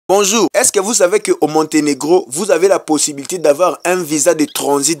Bonjour, est-ce que vous savez qu'au Monténégro, vous avez la possibilité d'avoir un visa de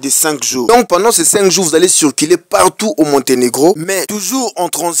transit de 5 jours. Donc pendant ces 5 jours, vous allez circuler partout au Monténégro, mais toujours en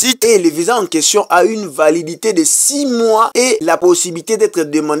transit. Et le visa en question a une validité de 6 mois et la possibilité d'être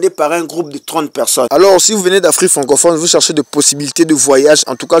demandé par un groupe de 30 personnes. Alors si vous venez d'Afrique francophone, vous cherchez des possibilités de voyage,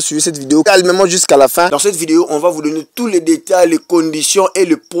 en tout cas suivez cette vidéo calmement jusqu'à la fin. Dans cette vidéo, on va vous donner tous les détails, les conditions et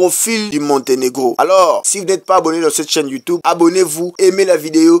le profil du Monténégro. Alors, si vous n'êtes pas abonné dans cette chaîne YouTube, abonnez-vous, aimez la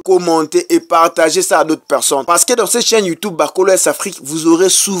vidéo, commentez et partagez ça à d'autres personnes. Parce que dans cette chaîne YouTube Bakolo S Afrique, vous aurez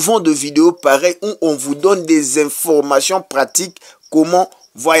souvent de vidéos pareilles où on vous donne des informations pratiques comment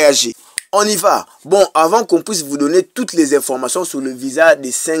voyager. On y va. Bon, avant qu'on puisse vous donner toutes les informations sur le visa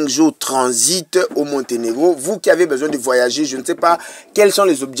des 5 jours transit au Monténégro, vous qui avez besoin de voyager, je ne sais pas quels sont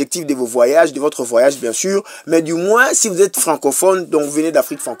les objectifs de vos voyages, de votre voyage bien sûr, mais du moins si vous êtes francophone, donc vous venez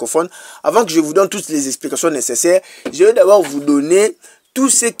d'Afrique francophone, avant que je vous donne toutes les explications nécessaires, je vais d'abord vous donner tout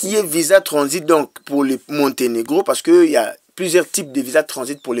ce qui est visa transit donc pour le Monténégro, parce qu'il y a plusieurs types de visa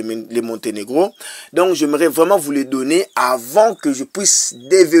transit pour les Monténégro. Donc j'aimerais vraiment vous les donner avant que je puisse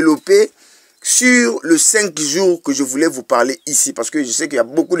développer sur le 5 jours que je voulais vous parler ici, parce que je sais qu'il y a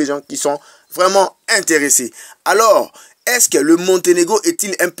beaucoup de gens qui sont vraiment intéressés. Alors, est-ce que le Monténégro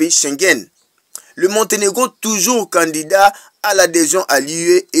est-il un pays Schengen? Le Monténégro toujours candidat à l'adhésion à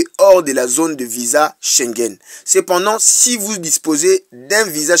l'UE et hors de la zone de visa Schengen. Cependant, si vous disposez d'un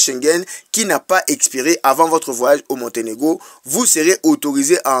visa Schengen qui n'a pas expiré avant votre voyage au Monténégro, vous serez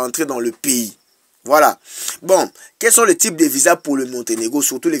autorisé à entrer dans le pays. Voilà. Bon, quels sont les types de visas pour le Monténégro,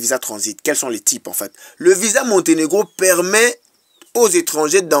 surtout les visas transit? Quels sont les types en fait? Le visa Monténégro permet aux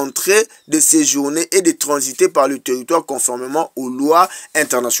étrangers d'entrer, de séjourner et de transiter par le territoire conformément aux lois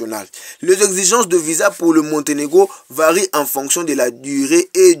internationales. Les exigences de visa pour le Monténégro varient en fonction de la durée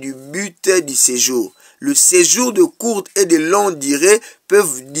et du but du séjour. Le séjour de courte et de longue durée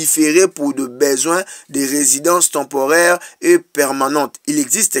peuvent différer pour des besoins de résidence temporaire et permanente. Il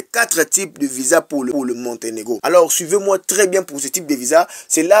existe 4 types de visas pour le Monténégro. Alors suivez-moi très bien pour ce type de visa.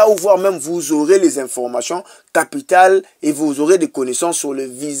 C'est là où voire même vous aurez les informations capitales et vous aurez des connaissances sur le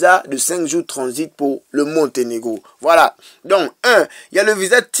visa de 5 jours transit pour le Monténégro. Voilà. Donc il y a le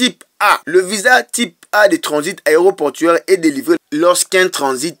visa type A. Le visa type A de transit aéroportuaire est délivré lorsqu'un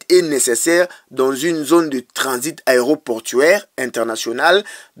transit est nécessaire dans une zone de transit aéroportuaire internationale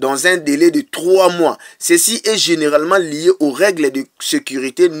dans un délai de 3 mois. Ceci est généralement lié aux règles de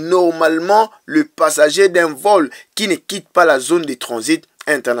sécurité. Normalement, le passager d'un vol qui ne quitte pas la zone de transit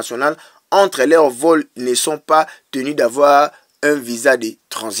international entre leurs vols ne sont pas tenus d'avoir un visa de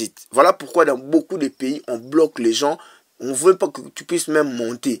transit. Voilà pourquoi dans beaucoup de pays, on bloque les gens. On ne veut pas que tu puisses même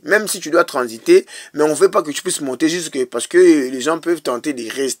monter. Même si tu dois transiter, mais on ne veut pas que tu puisses monter juste parce que les gens peuvent tenter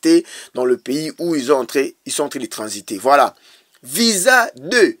de rester dans le pays où ils sont en train de transiter. Voilà. Visa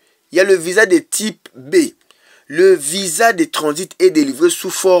 2. Il y a le visa de type B. Le visa de transit est délivré sous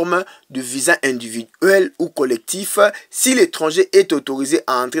forme de visa individuel ou collectif si l'étranger est autorisé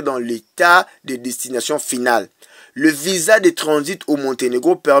à entrer dans l'état de destination finale. Le visa de transit au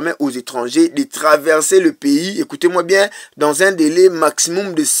Monténégro permet aux étrangers de traverser le pays, écoutez-moi bien, dans un délai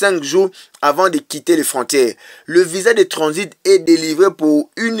maximum de 5 jours avant de quitter les frontières. Le visa de transit est délivré pour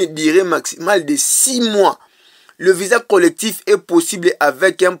une durée maximale de 6 mois. Le visa collectif est possible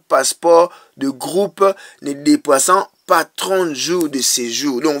avec un passeport de groupe ne dépassant pas 30 jours de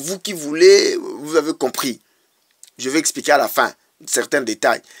séjour. Donc vous qui voulez, vous avez compris. Je vais expliquer à la fin certains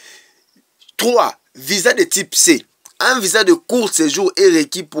détails. 3. Visa de type C. Un visa de court séjour est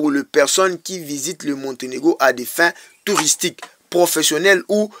requis pour les personnes qui visitent le Monténégro à des fins touristiques, professionnelles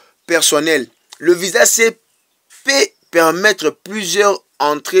ou personnelles. Le visa C peut permettre plusieurs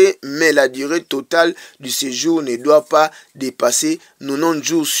entrées, mais la durée totale du séjour ne doit pas dépasser 90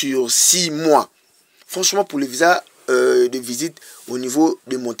 jours sur 6 mois. Franchement, pour le visa de visite au niveau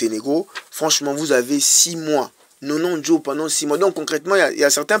de Monténégro, franchement, vous avez 6 mois. 90 jours pendant 6 mois. Donc concrètement, il y a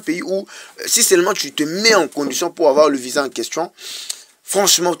certains pays où si seulement tu te mets en condition pour avoir le visa en question,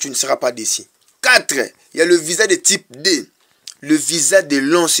 franchement, tu ne seras pas déçu. 4. Il y a le visa de type D. Le visa de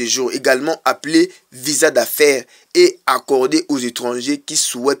long séjour, également appelé visa d'affaires, est accordé aux étrangers qui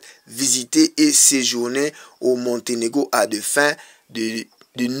souhaitent visiter et séjourner au Monténégro à des fins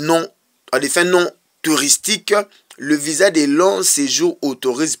non touristiques. Le visa de long séjour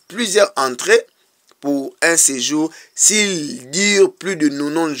autorise plusieurs entrées pour un séjour s'il dure plus de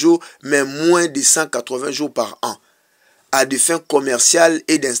 90 jours mais moins de 180 jours par an à des fins commerciales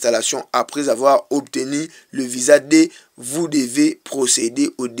et d'installation. Après avoir obtenu le visa D, vous devez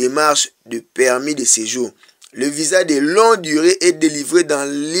procéder aux démarches de permis de séjour. Le visa de longue durée est délivré dans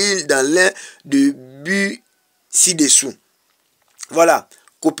l'un des buts ci-dessous. Voilà.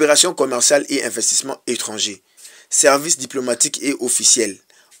 coopération commerciale et investissement étranger, services diplomatiques et officiels,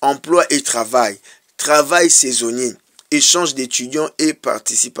 emploi et travail, travail saisonnier, échange d'étudiants et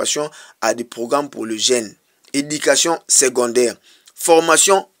participation à des programmes pour le jeune, éducation secondaire,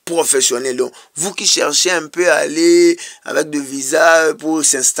 formation professionnelle. Donc, vous qui cherchez un peu à aller avec des visas pour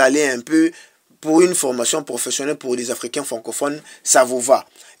s'installer un peu pour une formation professionnelle pour les Africains francophones, ça vous va.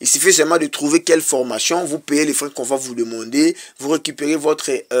 Il suffit seulement de trouver quelle formation, vous payez les frais qu'on va vous demander, vous récupérez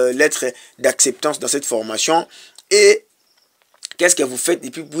votre lettre d'acceptance dans cette formation et qu'est-ce que vous faites?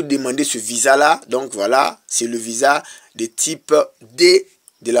 Et puis vous demandez ce visa-là. Donc voilà, c'est le visa de type D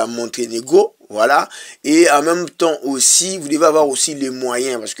de la Monténégro. Voilà. Et en même temps aussi, vous devez avoir aussi les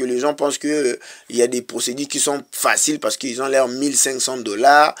moyens. Parce que les gens pensent qu'il y a des procédures qui sont faciles parce qu'ils ont l'air 1500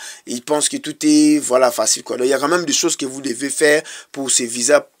 $. Ils pensent que tout est voilà, facile, quoi. Donc, il y a quand même des choses que vous devez faire pour ces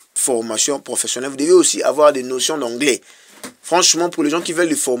visas formation professionnelle. Vous devez aussi avoir des notions d'anglais. Franchement, pour les gens qui veulent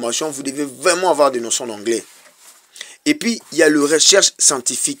des formations, vous devez vraiment avoir des notions d'anglais. Et puis, il y a la recherche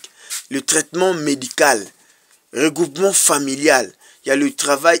scientifique, le traitement médical, regroupement familial. Il y a le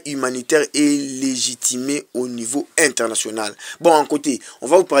travail humanitaire et légitimé au niveau international. Bon, en côté, on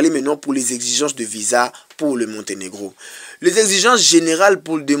va vous parler maintenant pour les exigences de visa pour le Monténégro. Les exigences générales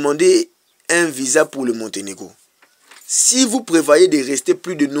pour demander un visa pour le Monténégro. Si vous prévoyez de rester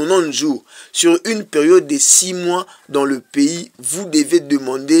plus de 90 jours sur une période de 6 mois dans le pays, vous devez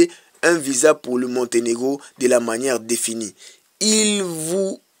demander un visa pour le Monténégro de la manière définie. Il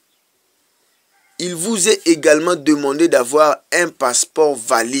vous est également demandé d'avoir un passeport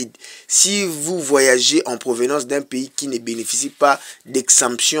valide si vous voyagez en provenance d'un pays qui ne bénéficie pas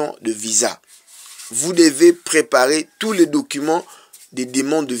d'exemption de visa. Vous devez préparer tous les documents des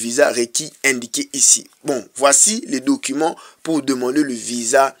demandes de visa requis indiqués ici. Bon, voici les documents pour demander le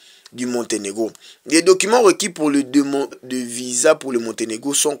visa du Monténégro. Les documents requis pour le demande de visa pour le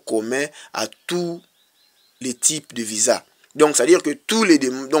Monténégro sont communs à tous les types de visa. Donc, c'est-à-dire que tous les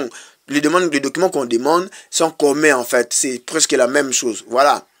documents qu'on demande sont communs en fait. C'est presque la même chose.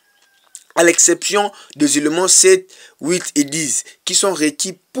 Voilà. À l'exception des éléments 7, 8 et 10 qui sont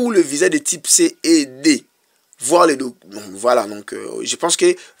requis pour le visa de type C et D. Voir les documents. Voilà. Donc, je pense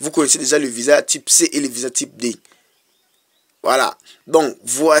que vous connaissez déjà le visa type C et le visa type D. Voilà. Donc,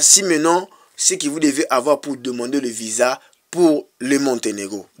 voici maintenant ce que vous devez avoir pour demander le visa pour le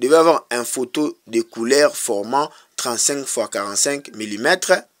Monténégro. Vous devez avoir une photo de couleur format 35 x 45 mm.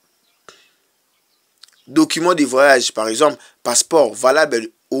 Document de voyage, par exemple, passeport valable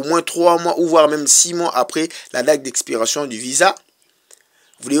au moins 3 mois ou voire même 6 mois après la date d'expiration du visa.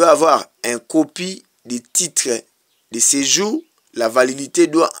 Vous devez avoir une copie des titres de séjour. La validité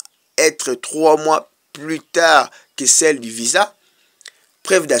doit être 3 mois plus tard que celle du visa.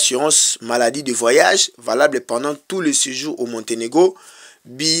 Preuve d'assurance maladie de voyage valable pendant tout le séjour au Monténégro.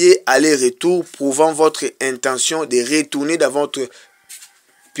 Billet aller-retour prouvant votre intention de retourner dans votre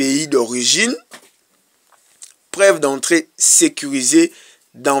pays d'origine. Preuve d'entrée sécurisée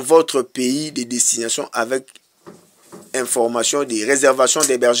dans votre pays de destination avec information des réservations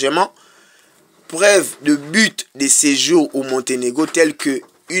d'hébergement. Preuve de but de séjour au Monténégro telle que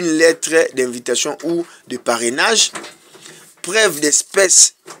une lettre d'invitation ou de parrainage. Preuve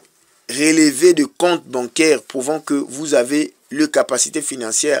d'espèce relevée de compte bancaire prouvant que vous avez la capacité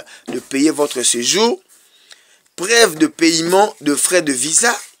financière de payer votre séjour. Preuve de paiement de frais de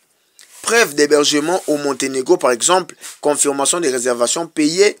visa. Preuve d'hébergement au Monténégro, par exemple, confirmation des réservations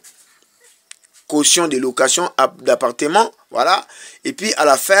payées, caution de location d'appartement, voilà. Et puis à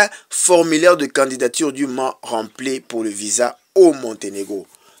la fin, formulaire de candidature dûment rempli pour le visa au Monténégro.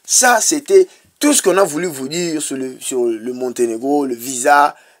 Ça, c'était tout ce qu'on a voulu vous dire sur le Monténégro, le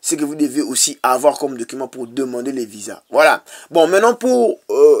visa, ce que vous devez aussi avoir comme document pour demander les visas. Voilà. Bon, maintenant pour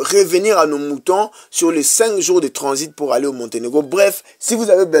revenir à nos moutons sur les 5 jours de transit pour aller au Monténégro. Bref, si vous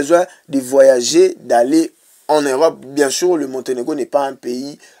avez besoin de voyager, d'aller en Europe, bien sûr, le Monténégro n'est pas un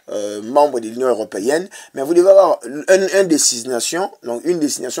pays membre de l'Union européenne, mais vous devez avoir une destination, donc une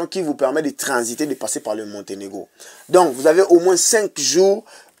destination qui vous permet de transiter, de passer par le Monténégro. Donc, vous avez au moins 5 jours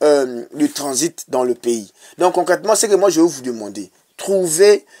de transit dans le pays. Donc, concrètement, c'est que moi, je vais vous demander,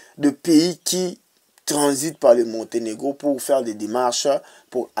 trouver des pays qui transitent par le Monténégro pour faire des démarches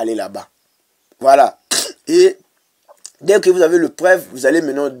pour aller là-bas. Voilà. Et dès que vous avez le preuve, vous allez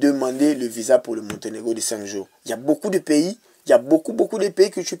maintenant demander le visa pour le Monténégro de 5 jours. Il y a beaucoup de pays. Il y a beaucoup de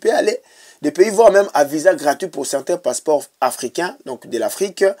pays que tu peux aller. Des pays, voire même à visa gratuit pour certains passeports africains, donc de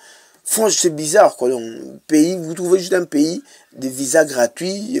l'Afrique. Franchement, c'est bizarre, quoi. Donc, pays, vous trouvez juste un pays de visa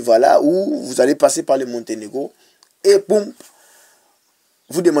gratuit, et voilà, où vous allez passer par le Monténégro. Et boum,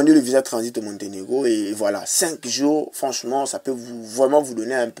 vous demandez le visa transit au Monténégro et voilà, 5 jours, franchement, ça peut vraiment vous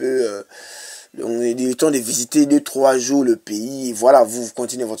donner un peu le temps de visiter 2-3 jours le pays. Et voilà, vous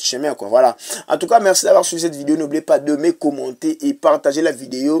continuez votre chemin, quoi. Voilà. En tout cas, merci d'avoir suivi cette vidéo. N'oubliez pas de me commenter et partager la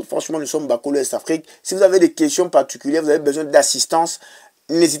vidéo. Franchement, nous sommes Bacolo Est Afrique. Si vous avez des questions particulières, vous avez besoin d'assistance,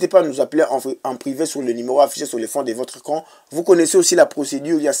 n'hésitez pas à nous appeler en privé sur le numéro affiché sur le fond de votre écran. Vous connaissez aussi la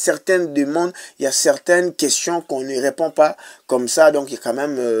procédure. Il y a certaines demandes, il y a certaines questions qu'on ne répond pas comme ça. Donc, il y a quand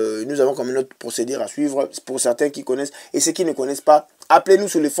même, nous avons quand même notre procédure à suivre pour certains qui connaissent. Et ceux qui ne connaissent pas, appelez-nous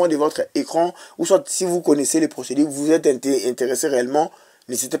sur le fond de votre écran. Ou soit, si vous connaissez les procédures, vous êtes intéressé réellement,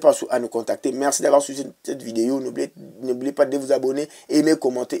 n'hésitez pas à nous contacter. Merci d'avoir suivi cette vidéo. N'oubliez pas de vous abonner, aimer,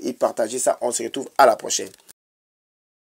 commenter et partager ça. On se retrouve à la prochaine.